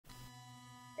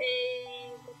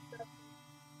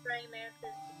Nightmare.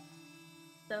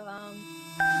 So,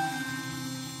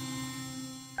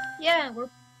 yeah, we're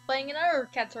playing another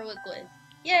Cats Are Liquid.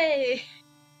 Yay!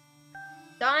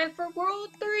 Time for World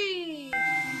 3!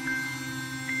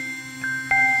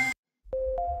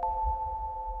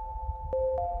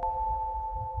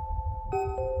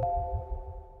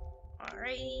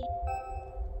 Alrighty.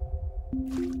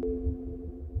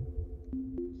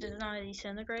 This is not a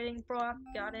disintegrating block.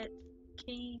 Got it.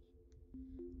 Key.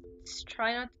 Let's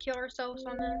try not to kill ourselves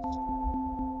on this.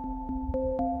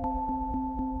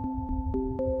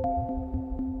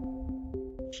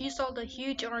 She saw the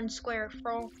huge orange square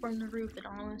fall from the roof and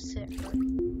almost hit her.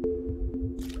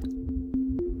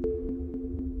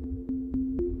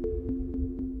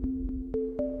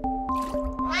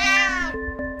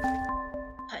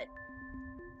 Hut.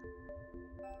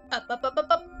 Up, up, up,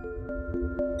 up, up.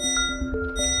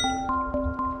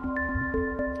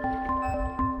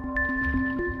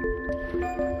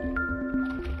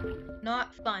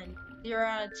 Not fun. 0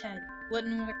 out of 10.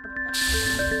 Wouldn't recommend.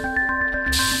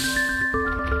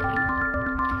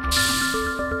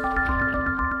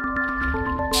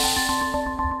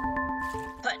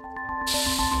 But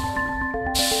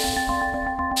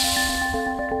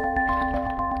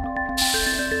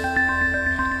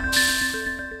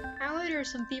apparently there are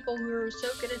some people who are so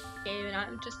good at the game, and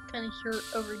I'm just kind of here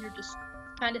over here, just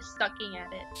kind of sucking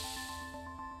at it.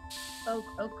 Oh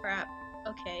crap.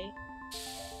 Okay.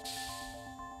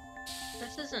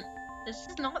 This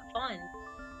is not fun.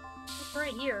 This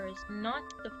right here is not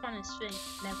the funnest thing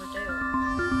to never do.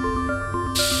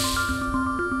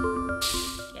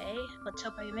 Okay, let's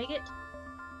hope I make it.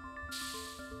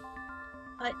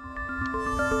 But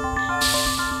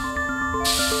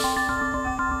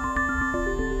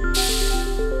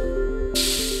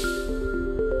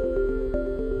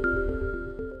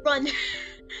run!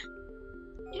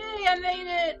 Yay, I made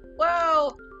it!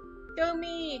 Wow! Go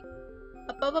me!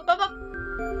 Up, up, up, up, up!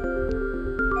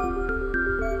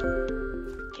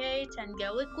 Okay, time to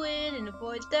go liquid and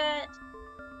avoid that.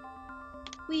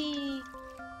 Whee!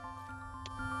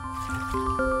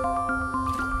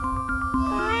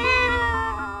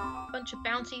 Bunch of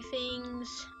bouncy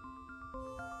things.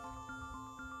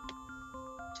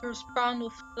 To spawn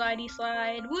with slidey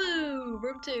slide. Woo!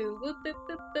 Room 2. Whoop, whoop,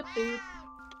 whoop, whoop, whoop.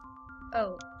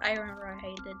 Oh, I remember how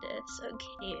I did this.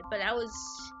 Okay, but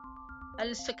I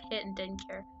just took a hit and didn't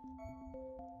care.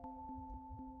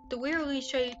 The weirdly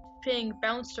shaped thing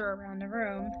bounced her around the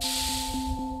room.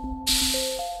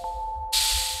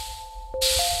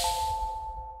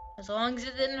 As long as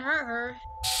it didn't hurt her.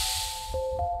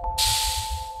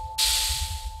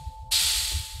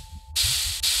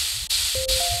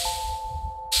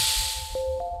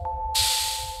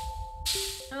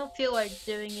 I don't feel like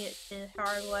doing it the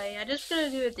hard way. I'm just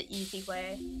gonna do it the easy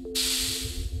way.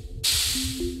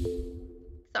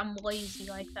 'Cause I'm lazy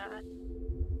like that.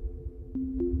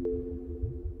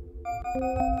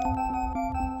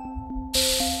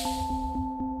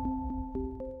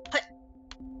 Hut.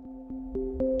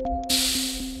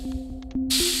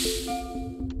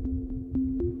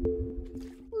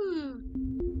 Woo.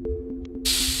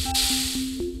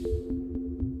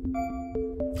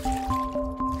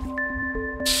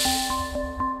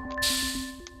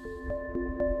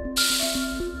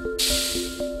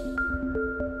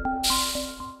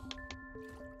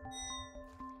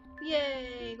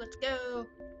 Yay, let's go.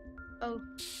 Oh,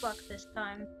 fuck this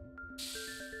time.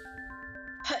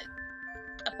 Hut.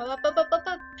 Up, up, up, up, up,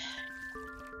 up.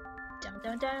 Down,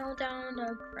 down, down, down.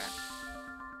 Oh, crap.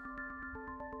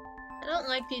 I don't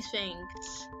like these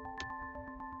things.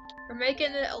 They're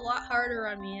making it a lot harder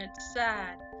on me, and it's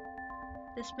sad.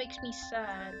 This makes me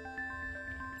sad.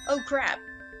 Oh, crap.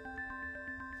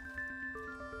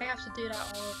 I have to do that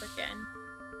all over again.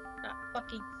 That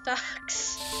fucking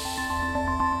sucks.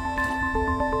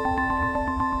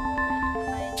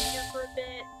 For a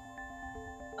bit.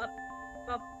 Up,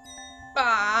 up,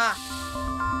 ah!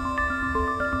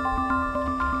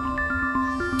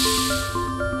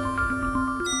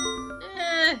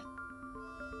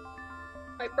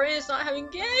 My brain is not having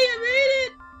gay. I made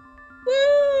it!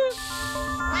 Woo!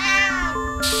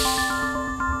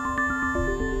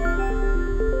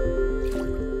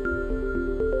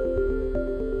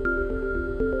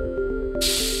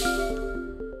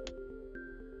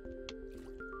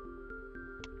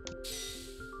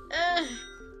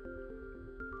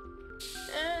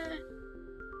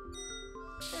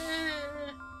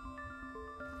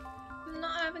 I'm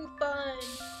not having fun.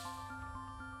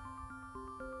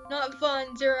 Not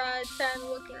fun. 0 out of 10.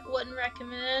 Wouldn't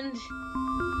recommend.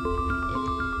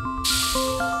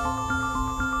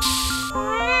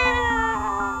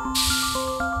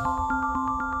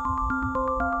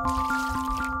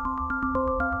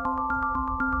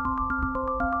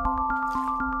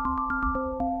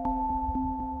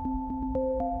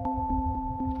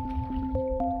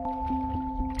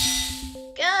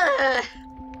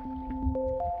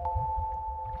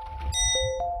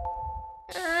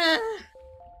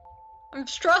 I'm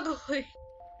struggling.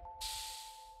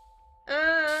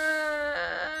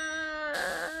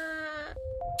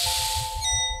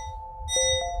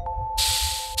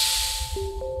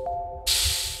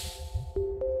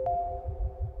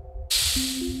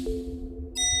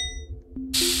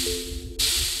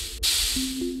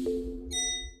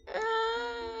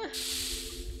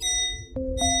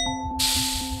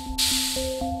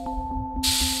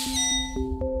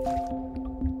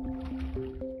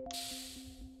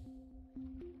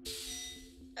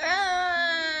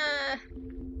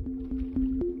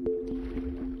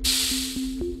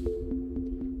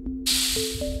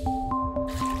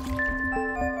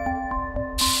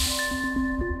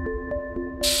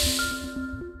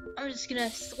 I'm just gonna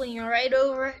swing right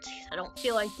over it. I don't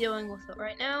feel like dealing with it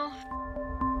right now.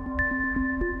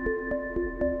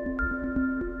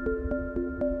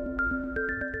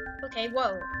 Okay,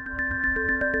 whoa.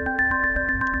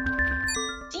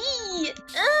 D!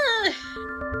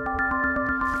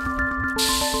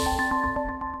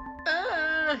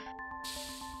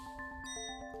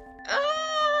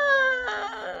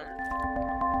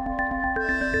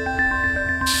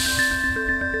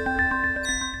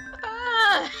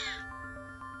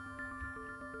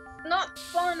 Not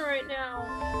fun right now.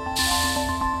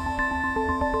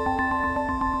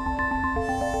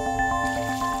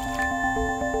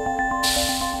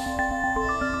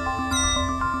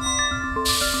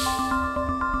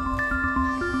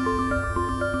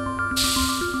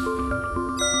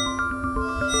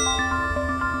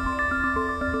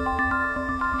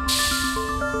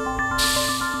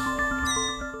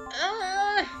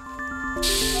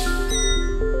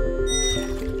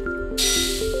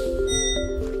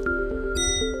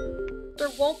 There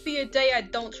won't be a day I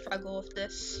don't struggle with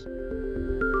this.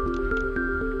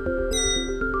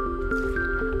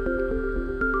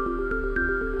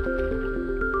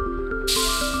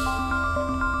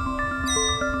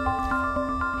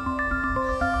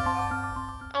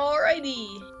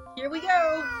 Alrighty, here we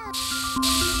go.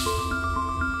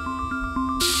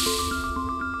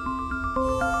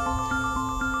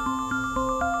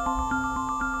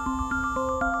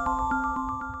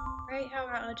 Right, how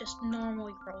about I just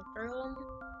normally crawl through them?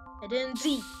 And then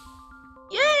Z.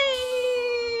 Yay!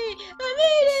 I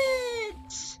made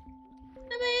it!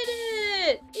 I made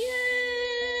it!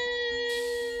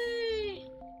 Yay!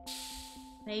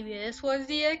 Maybe this was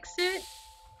the exit?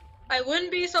 I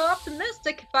wouldn't be so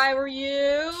optimistic if I were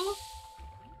you.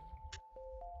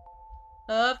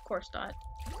 Of course not.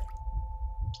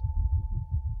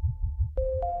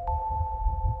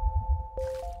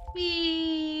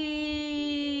 Whee!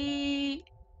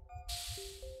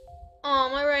 Oh,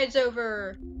 my ride's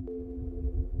over.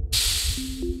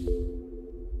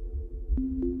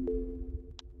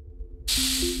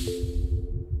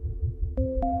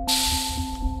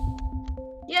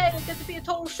 Yay, I get to be a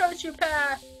total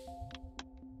sociopath.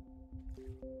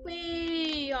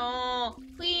 Whee! Oh,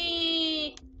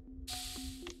 whee!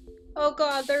 Oh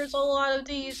god, there's a lot of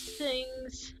these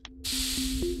things.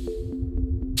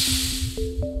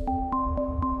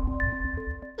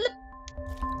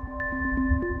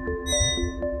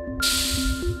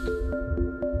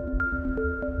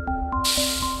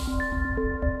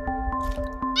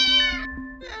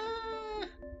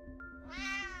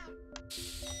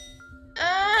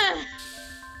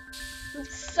 I'm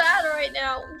sad right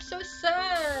now. I'm so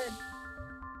sad.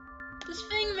 This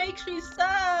thing makes me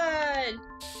sad.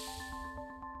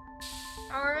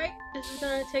 Alright, this is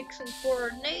gonna take some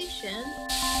coordination.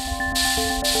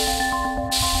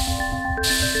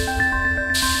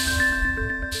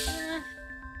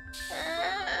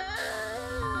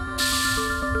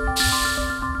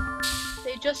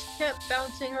 They just kept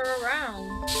bouncing her around.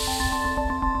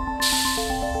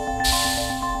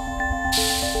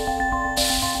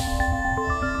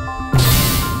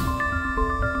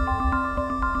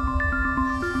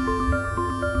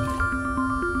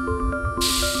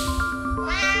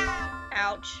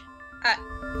 Ouch.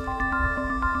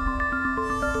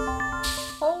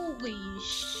 Holy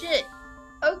shit.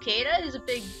 Okay, that is a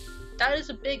big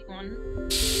one.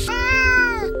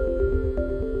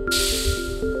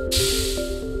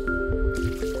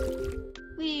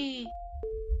 Whee.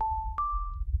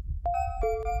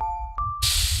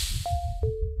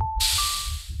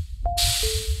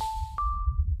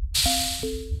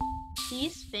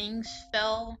 These things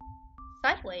fell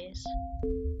sideways.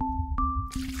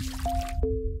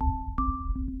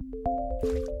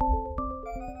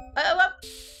 Well,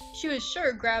 she was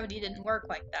sure gravity didn't work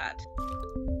like that.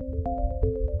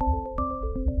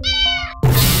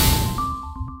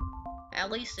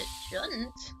 At least it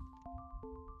shouldn't.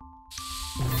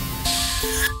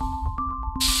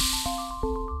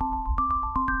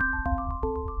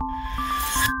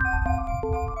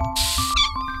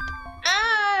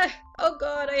 Ah! Oh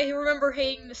god, I remember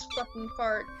hating this fucking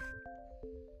part.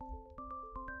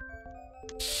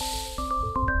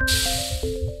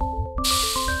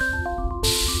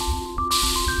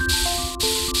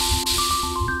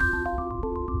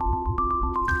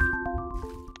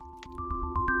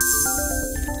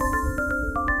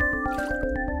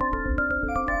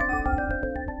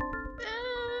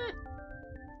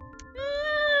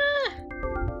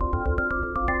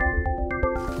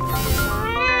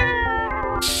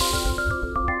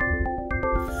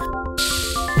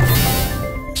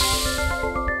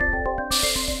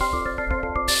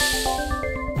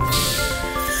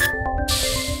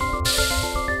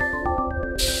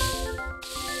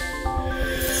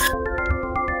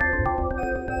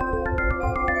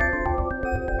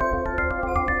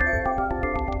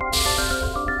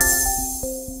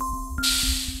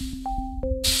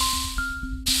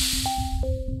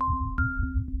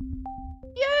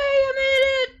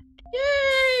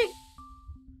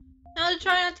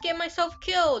 Try not to get myself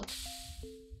killed.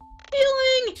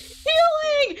 Healing!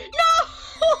 Healing! No!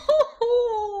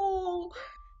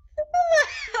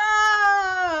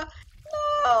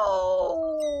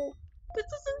 No! This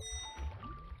isn't.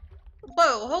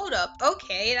 Whoa! Hold up.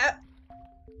 Okay, that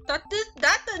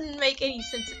doesn't make any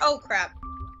sense. Oh crap!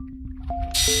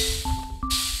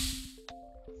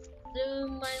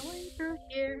 Zoom my way through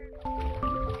here.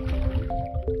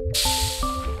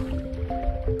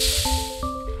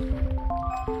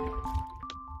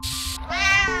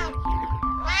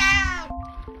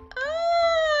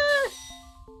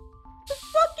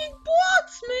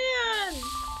 Man!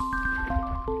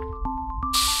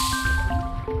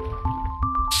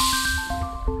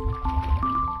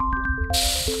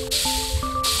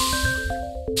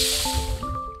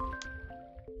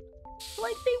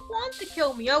 Like they want to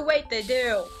kill me. Oh wait, they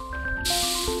do.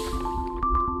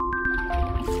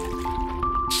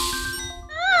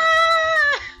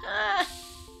 I'm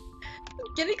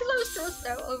getting close to us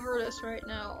over this right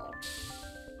now.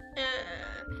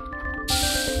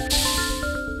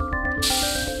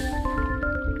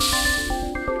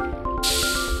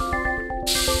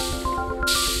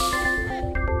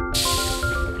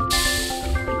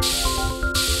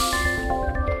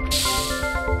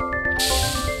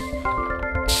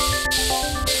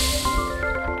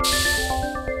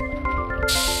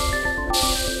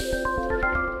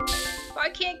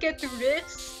 Get through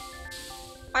this.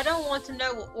 I don't want to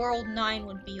know what World 9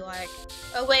 would be like.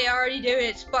 Oh wait, I already did it.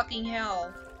 It's fucking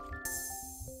hell.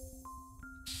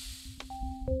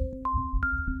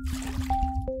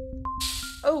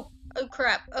 Oh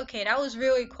crap. Okay, that was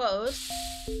really close.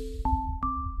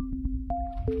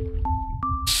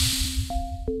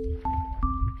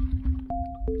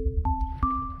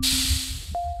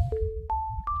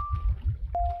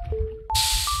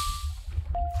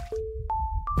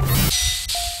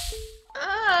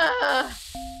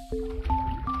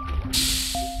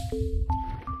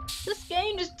 This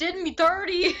game just did me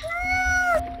dirty.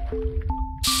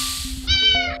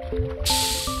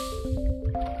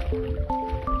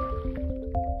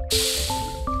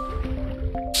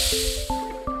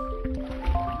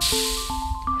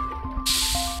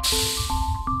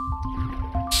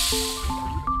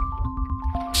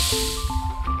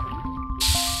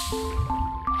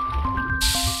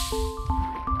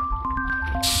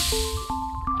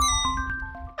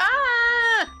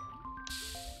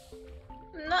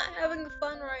 Having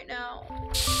fun right now.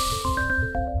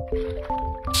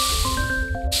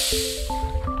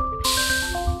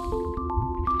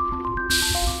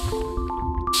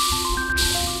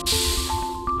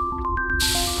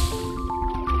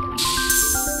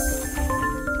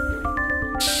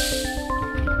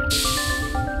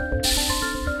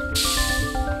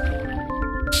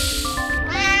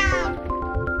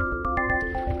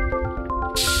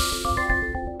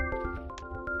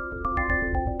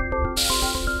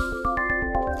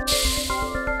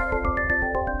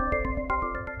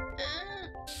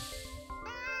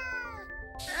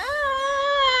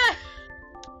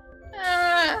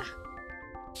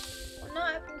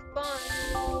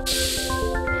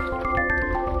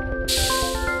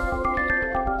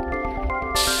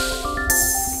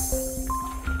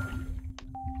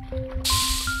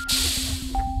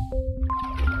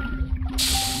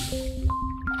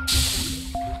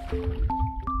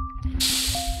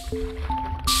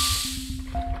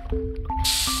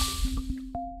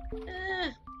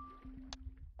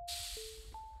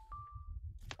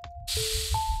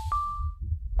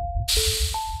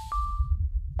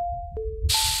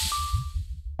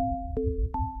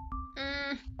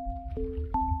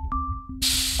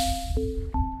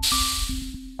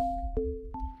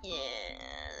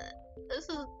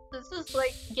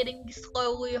 getting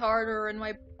slowly harder, and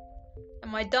my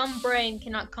dumb brain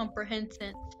cannot comprehend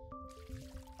it.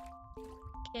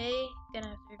 Okay, gonna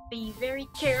have to be very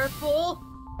careful.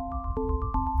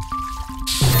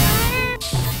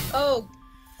 Oh,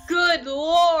 good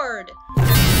lord!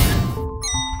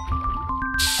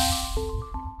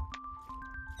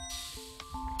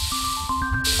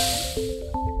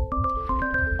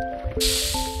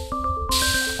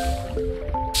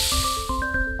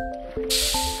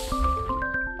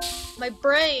 My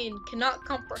brain cannot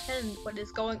comprehend what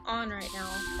is going on right now.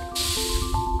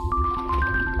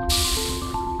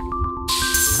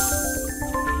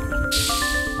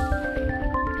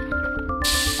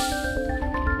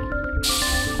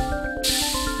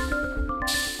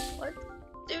 Let's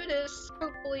do this,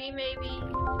 hopefully, maybe.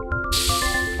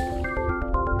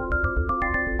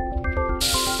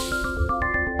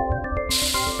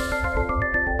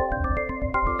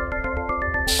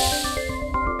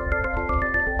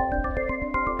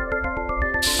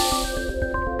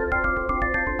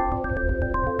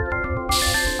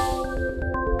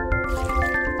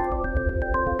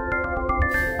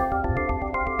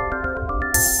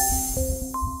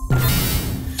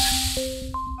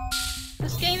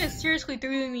 This game is seriously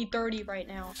doing me dirty right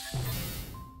now.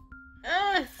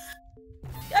 I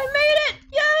made it!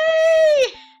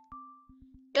 Yay!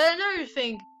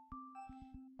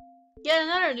 Yet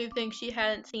another new thing she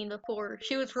hadn't seen before.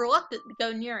 She was reluctant to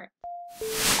go near it.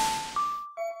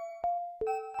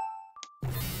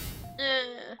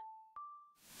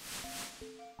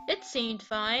 It seemed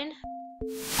fine.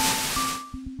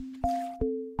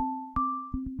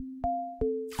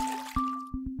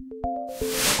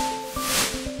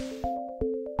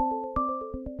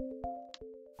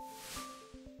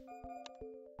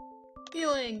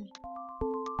 Feeling.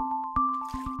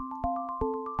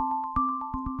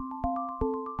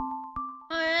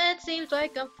 It seems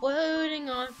like I'm floating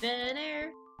on thin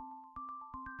air.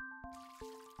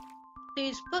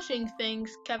 These pushing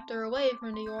things kept her away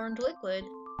from the orange liquid.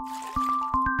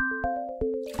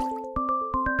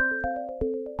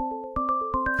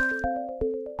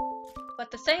 But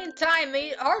at the same time,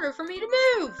 made it harder for me to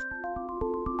move.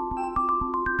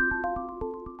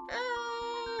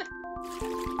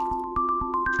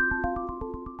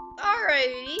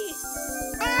 Alrighty.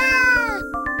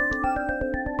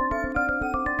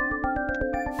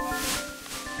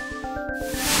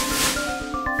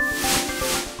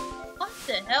 What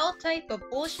the hell type of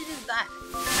bullshit is that?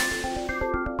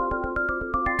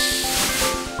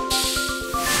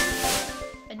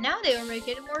 And now they were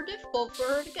making it more difficult for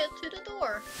her to get to the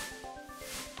door.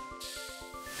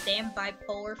 Damn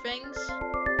bipolar things.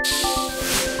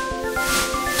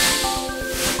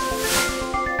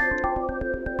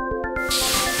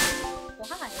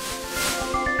 Why?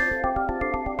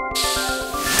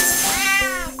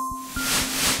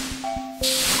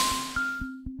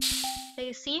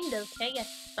 They seemed okay at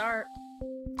the start.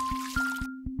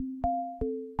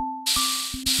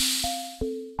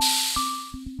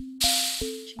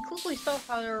 She quickly saw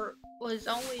how there was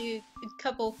only a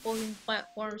couple floating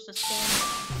platforms to stand on.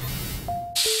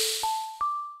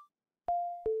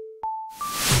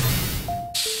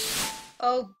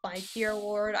 Oh my dear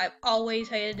lord, I've always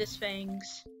hated the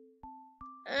Sphinx.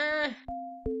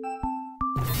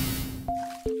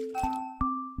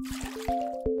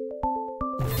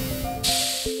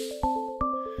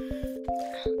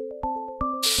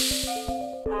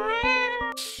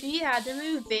 She had to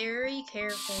move very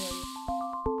carefully.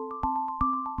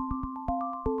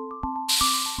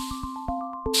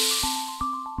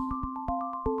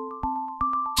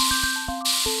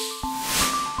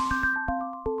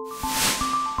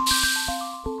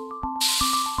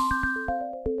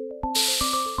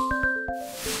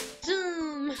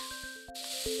 Zoom!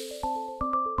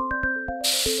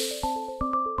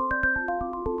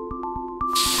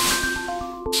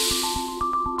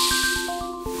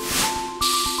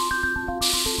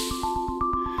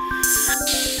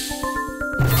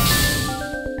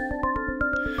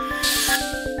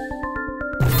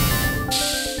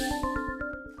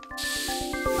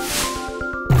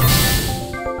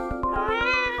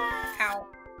 Ow.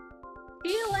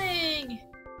 Healing!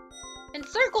 And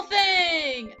circle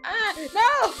thing! Ah,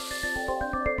 no!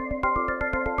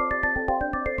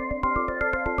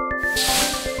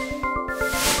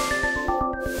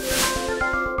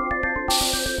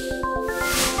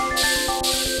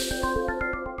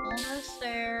 Almost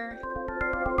there.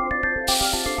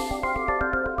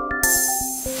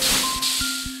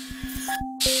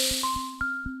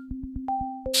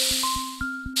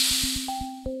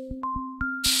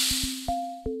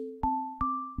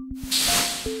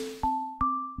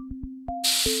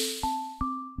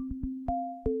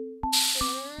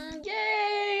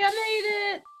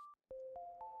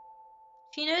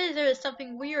 noticed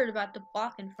something weird about the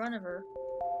block in front of her.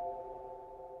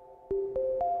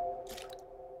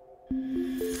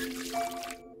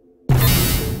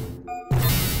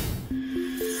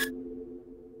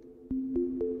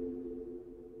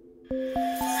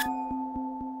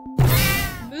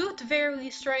 Moved very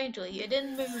strangely. It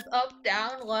didn't move up,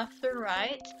 down, left, or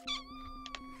right.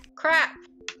 Crap!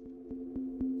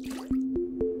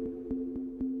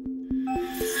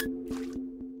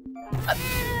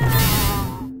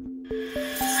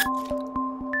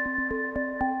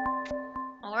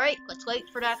 Alright, let's wait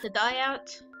for that to die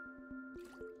out.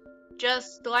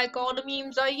 Just like all the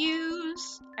memes I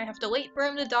use, I have to wait for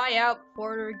him to die out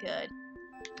before they're good.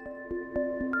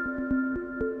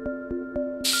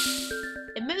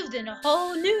 It moved in a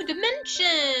whole new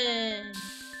dimension!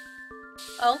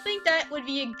 I don't think that would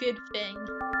be a good thing.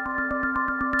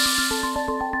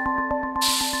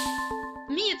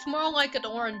 To me, it's more like an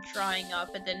orange drying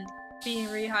up and then being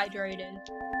rehydrated.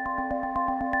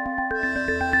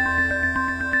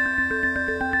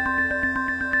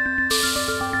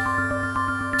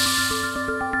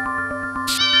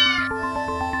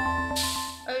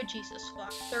 Oh Jesus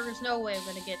fuck, there is no way I'm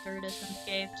gonna get through this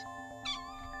unscathed.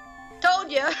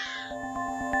 Told ya!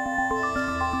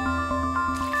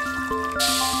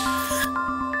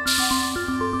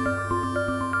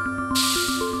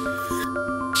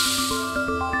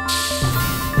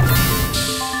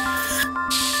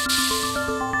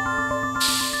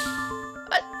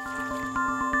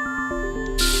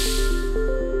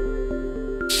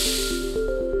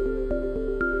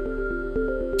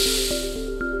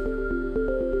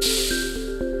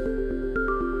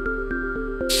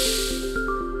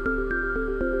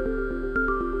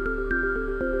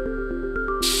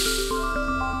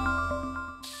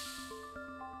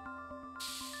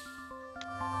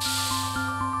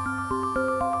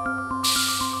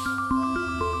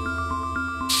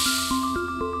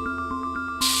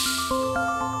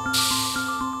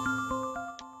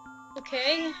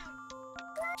 Okay.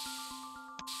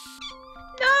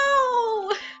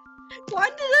 No! Why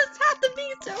did this have to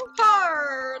be so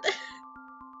hard?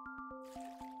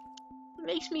 It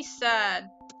makes me sad.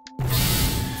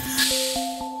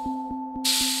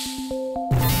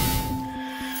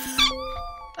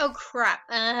 Oh crap.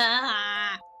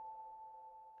 I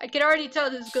can already tell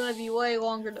this is gonna be way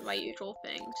longer than my usual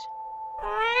things.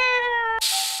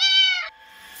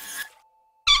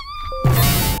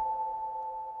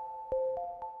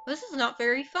 This is not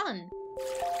very fun.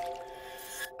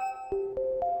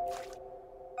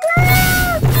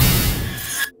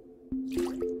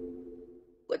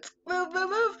 Let's move, move,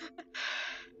 move!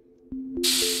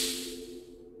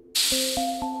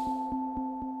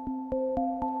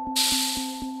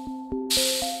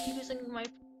 Using my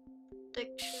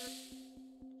prediction.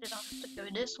 I'll have to go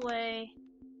this way,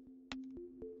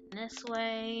 and this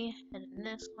way, and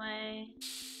this way,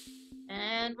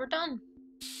 and we're done.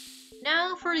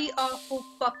 Now for the awful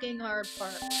fucking hard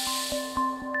part.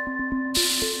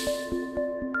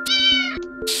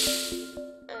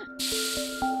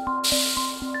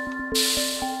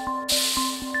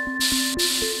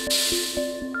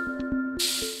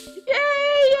 Yay!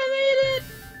 I made it!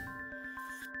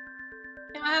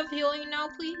 Can I have healing now,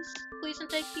 please? Please and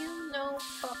thank you? No,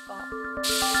 fuck off.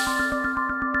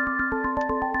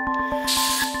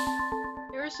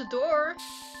 Here's the door.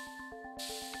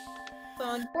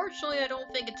 But unfortunately, I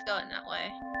don't think it's gotten that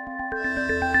way.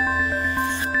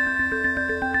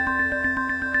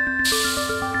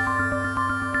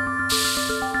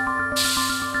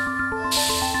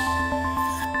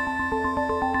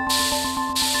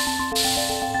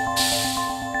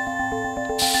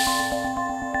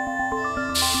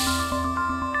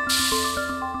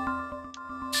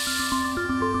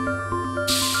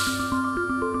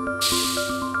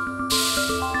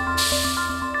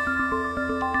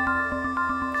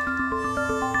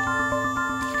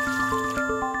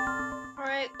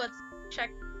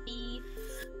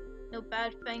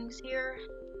 Bad things here.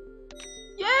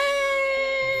 Yay!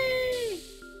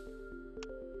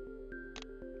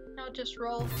 Now just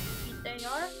roll. They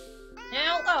are.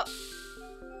 Now up.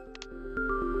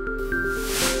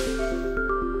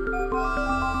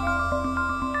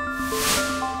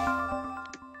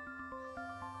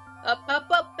 Up,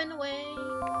 up, up and away.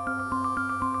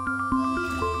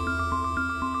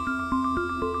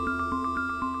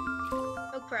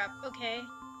 Oh crap, okay.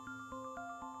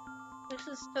 This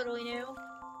is totally new.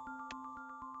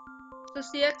 Is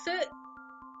this the exit?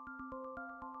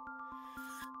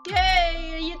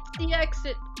 Yay! It's the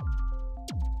exit!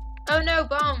 Oh no,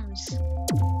 bombs!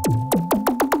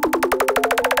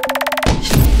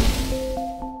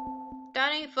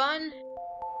 That ain't fun.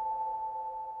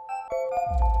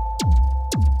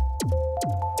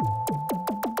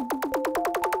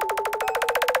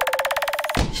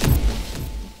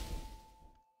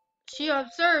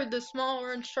 observed the small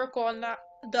orange circle on the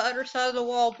other side of the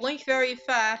wall blink very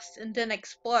fast and then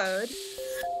explode.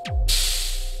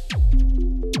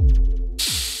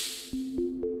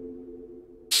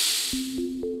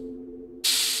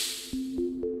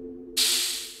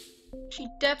 She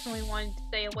definitely wanted to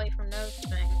stay away from those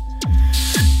things.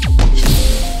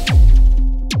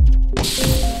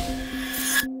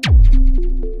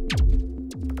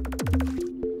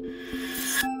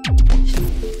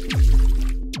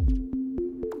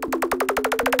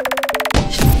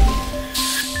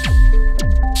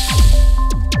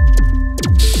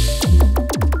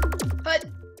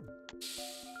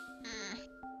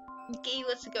 Okay,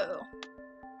 let's go.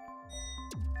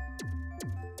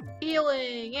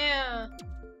 Healing, yeah.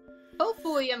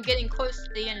 Hopefully I'm getting close to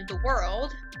the end of the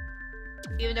world.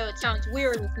 Even though it sounds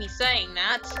weird with me saying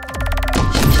that.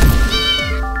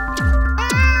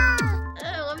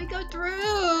 Let me go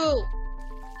through!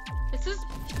 This is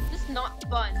not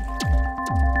fun.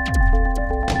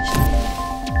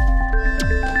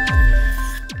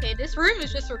 Okay, this room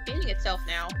is just repeating itself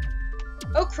now.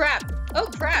 Oh crap! Oh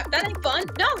crap! That ain't fun!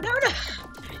 No!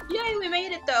 Yay, we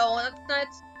made it though!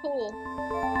 That's cool.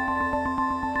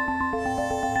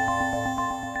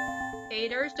 Okay,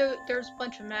 there's a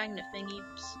bunch of magnet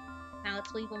thingies. Now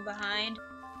let's leave them behind.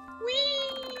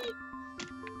 Whee!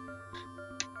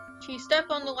 She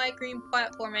stepped on the light green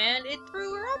platform and it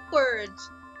threw her upwards.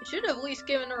 It should have at least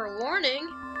given her a warning.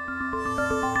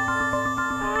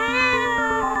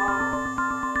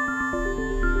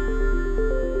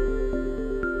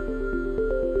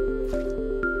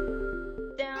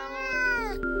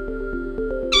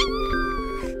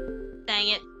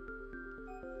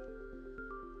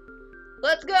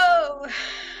 Let's go!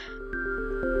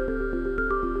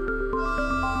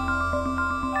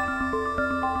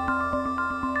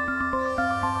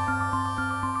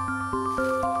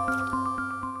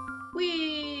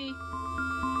 Whee!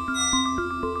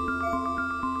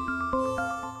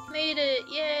 Made it!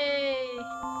 Yay!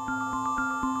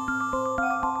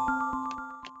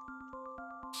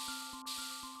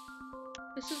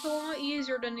 This is a lot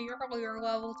easier than the earlier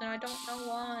levels, and I don't know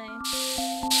why.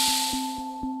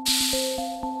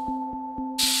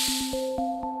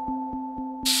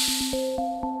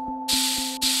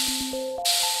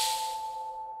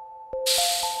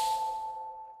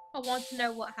 I want to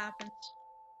know what happens.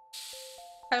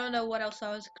 I don't know what else I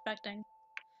was expecting.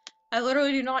 I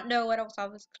literally do not know what else I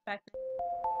was expecting.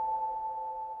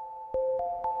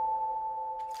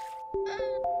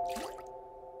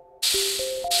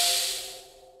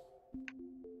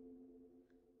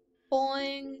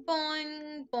 Boing,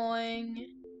 boing, boing.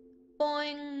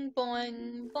 Boing,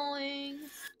 boing, boing.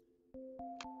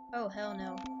 Oh, hell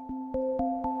no.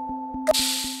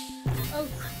 Oh.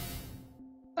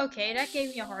 Okay, that gave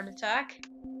me a heart attack.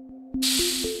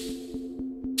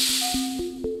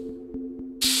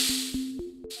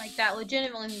 Like, that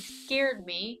legitimately scared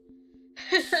me.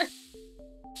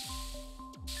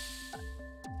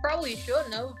 Probably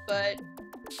shouldn't have, but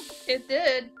it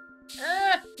did.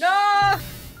 No!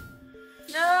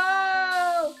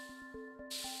 No!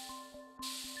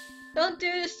 Don't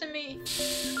do this to me.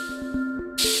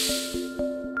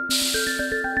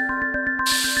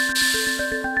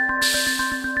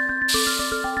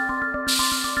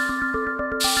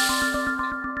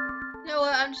 You know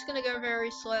what? I'm just gonna go very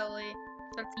slowly.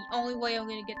 That's the only way I'm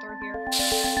gonna get through here.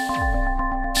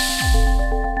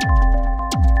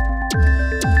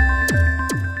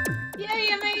 Yay,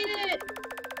 I made it!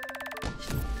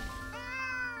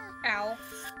 Ow.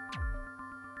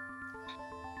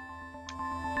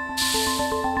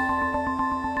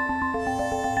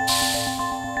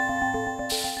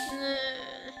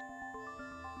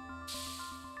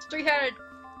 Three-headed.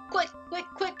 Quick, quick,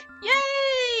 quick!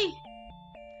 Yay!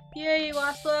 Yay,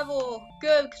 last level.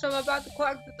 Good, because I'm about to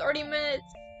clock the 30 minutes.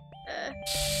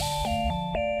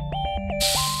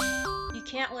 You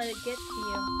can't let it get to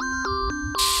you.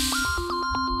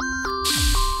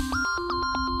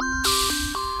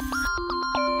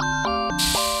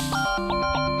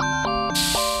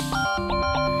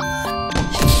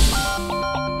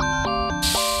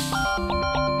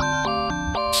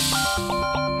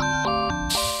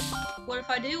 What if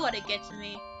I do let it get to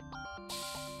me?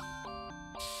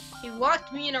 He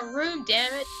locked me in a room,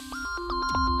 damn it!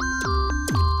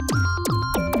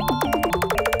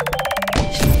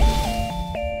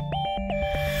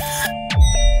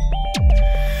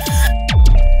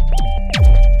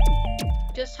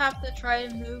 Just have to try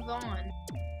and move on.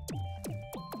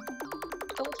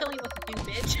 Don't tell me what to do,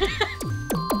 bitch.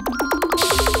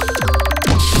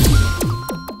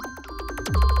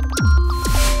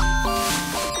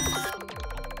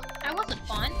 That wasn't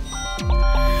fun.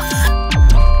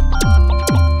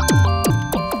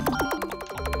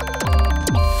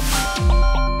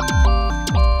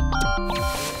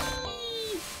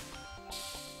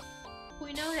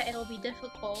 it'll be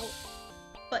difficult,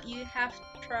 but you have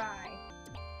to try.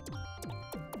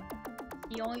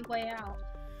 The only way out.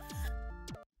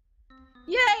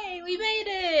 Yay! We made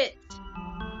it!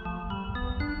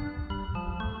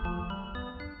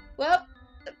 Well,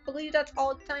 I believe that's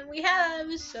all the time we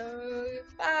have, so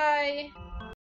bye!